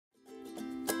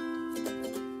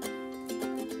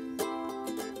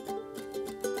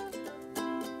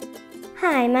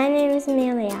Hi, my name is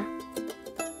Amelia.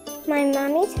 My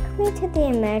mummy took me to the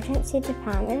emergency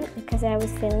department because I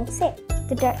was feeling sick.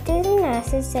 The doctors and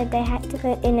nurses said they had to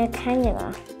put in a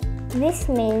cannula. This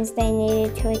means they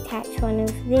needed to attach one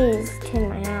of these to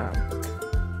my arm.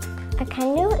 A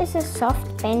cannula is a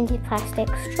soft, bendy plastic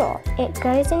straw. It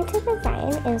goes into the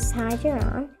vein inside your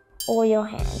arm or your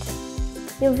hand.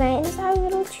 Your veins are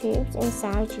little tubes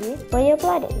inside you where your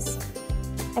blood is.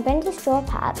 A bendy straw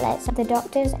part lets the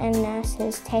doctors and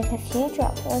nurses take a few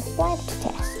drops of blood to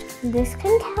test. This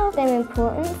can tell them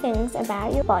important things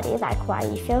about your body, like why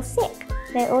you feel sick.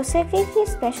 They also give you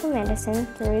special medicine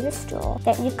through the straw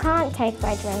that you can't take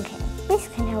by drinking. This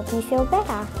can help you feel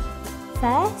better.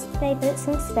 First, they put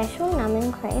some special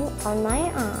numbing cream on my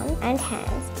arm and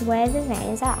hands where the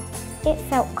veins are. It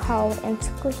felt cold and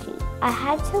squishy. I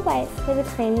had to wait for the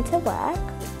cream to work.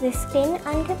 The skin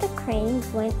under the cream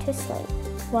went to sleep.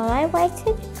 While I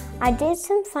waited, I did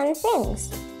some fun things.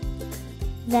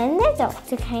 Then the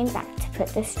doctor came back to put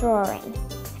the straw in.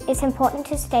 It's important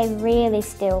to stay really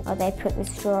still while they put the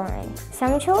straw in.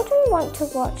 Some children want to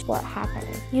watch what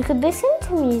happens. You could listen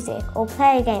to music or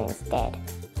play a game instead.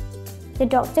 The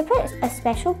doctor put a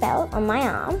special belt on my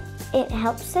arm. It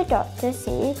helps the doctor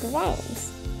see the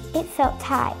veins. It felt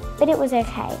tight, but it was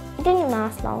okay. It didn't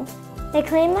last long. They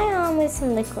cleaned my arm with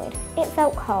some liquid. It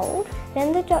felt cold.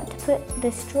 Then the doctor put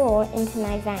the straw into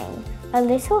my vein. A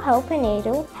little helper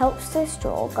needle helps the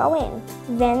straw go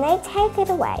in. Then they take it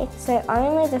away, so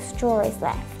only the straw is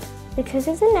left. Because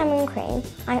of the numbing cream,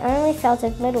 I only felt a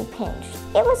little pinch.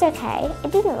 It was okay.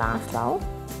 It didn't last long.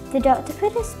 The doctor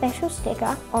put a special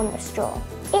sticker on the straw.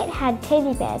 It had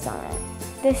teddy bears on it.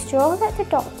 The straw let the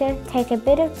doctor take a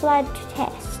bit of blood to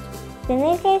test. Then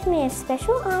they gave me a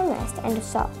special armrest and a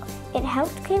sock. It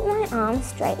helped keep my arm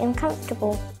straight and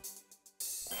comfortable.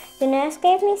 The nurse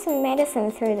gave me some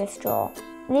medicine through the straw.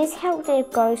 This helped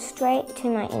it go straight to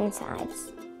my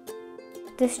insides.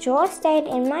 The straw stayed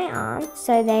in my arm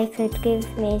so they could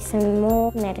give me some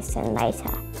more medicine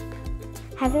later.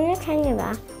 Having a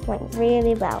cannula went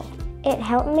really well. It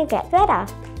helped me get better.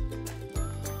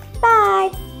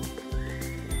 Bye!